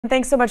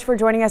Thanks so much for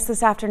joining us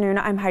this afternoon.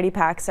 I'm Heidi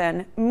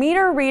Paxson.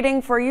 Meter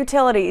reading for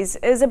utilities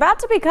is about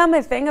to become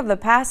a thing of the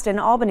past in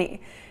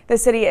Albany. The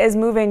city is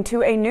moving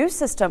to a new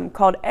system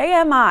called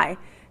AMI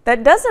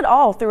that does it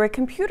all through a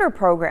computer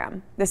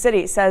program. The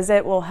city says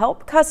it will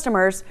help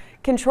customers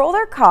control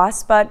their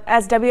costs, but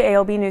as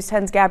WALB News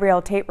 10's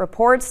Gabrielle Tate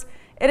reports,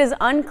 it is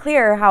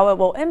unclear how it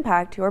will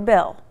impact your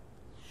bill.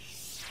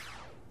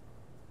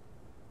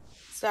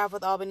 Staff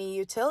with Albany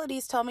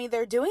Utilities tell me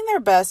they're doing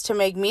their best to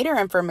make meter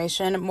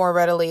information more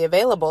readily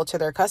available to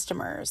their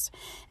customers,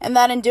 and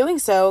that in doing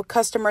so,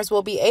 customers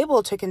will be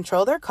able to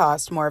control their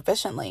costs more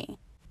efficiently.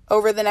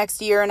 Over the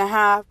next year and a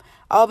half,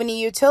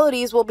 Albany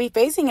Utilities will be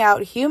phasing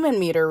out human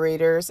meter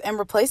readers and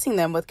replacing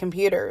them with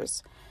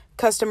computers.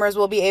 Customers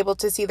will be able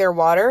to see their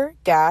water,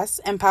 gas,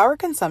 and power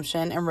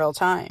consumption in real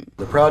time.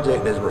 The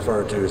project is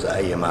referred to as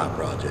the AMI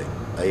project.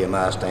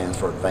 AMI stands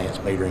for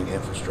Advanced Metering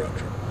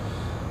Infrastructure.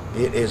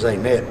 It is a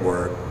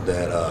network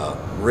that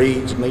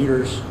reads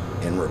meters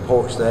and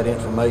reports that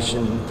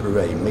information through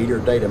a meter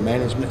data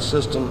management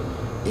system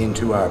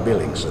into our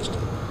billing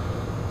system.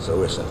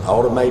 So it's an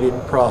automated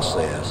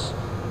process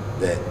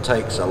that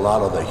takes a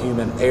lot of the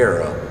human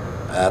error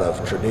out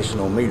of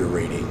traditional meter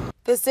reading.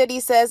 The city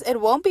says it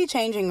won't be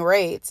changing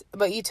rates,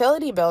 but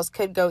utility bills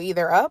could go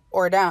either up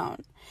or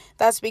down.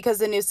 That's because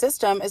the new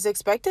system is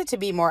expected to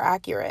be more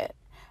accurate.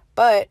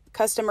 But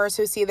customers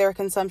who see their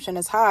consumption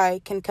as high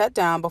can cut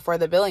down before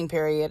the billing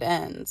period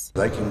ends.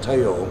 They can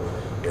tell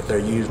if they're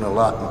using a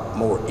lot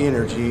more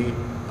energy,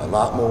 a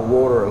lot more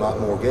water, a lot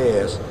more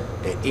gas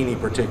at any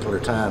particular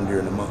time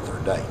during the month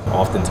or day.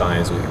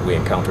 Oftentimes we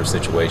encounter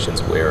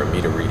situations where a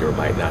meter reader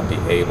might not be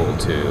able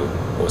to,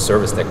 or a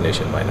service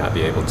technician might not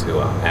be able to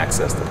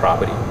access the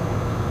property.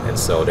 And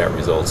so that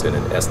results in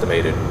an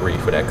estimated read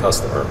for that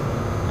customer,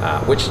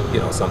 which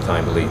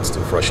sometimes leads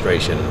to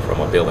frustration from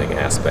a billing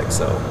aspect.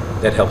 So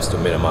that helps to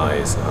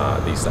minimize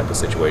these type of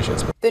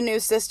situations. The new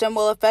system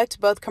will affect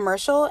both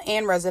commercial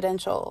and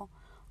residential.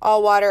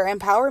 All water and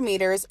power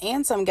meters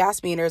and some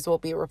gas meters will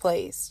be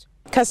replaced.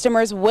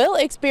 Customers will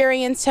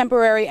experience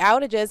temporary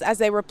outages as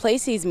they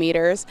replace these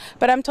meters,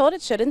 but I'm told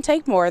it shouldn't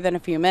take more than a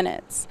few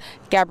minutes.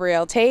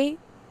 Gabrielle Tate,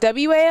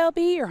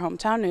 WALB, your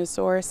hometown news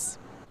source.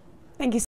 Thank you.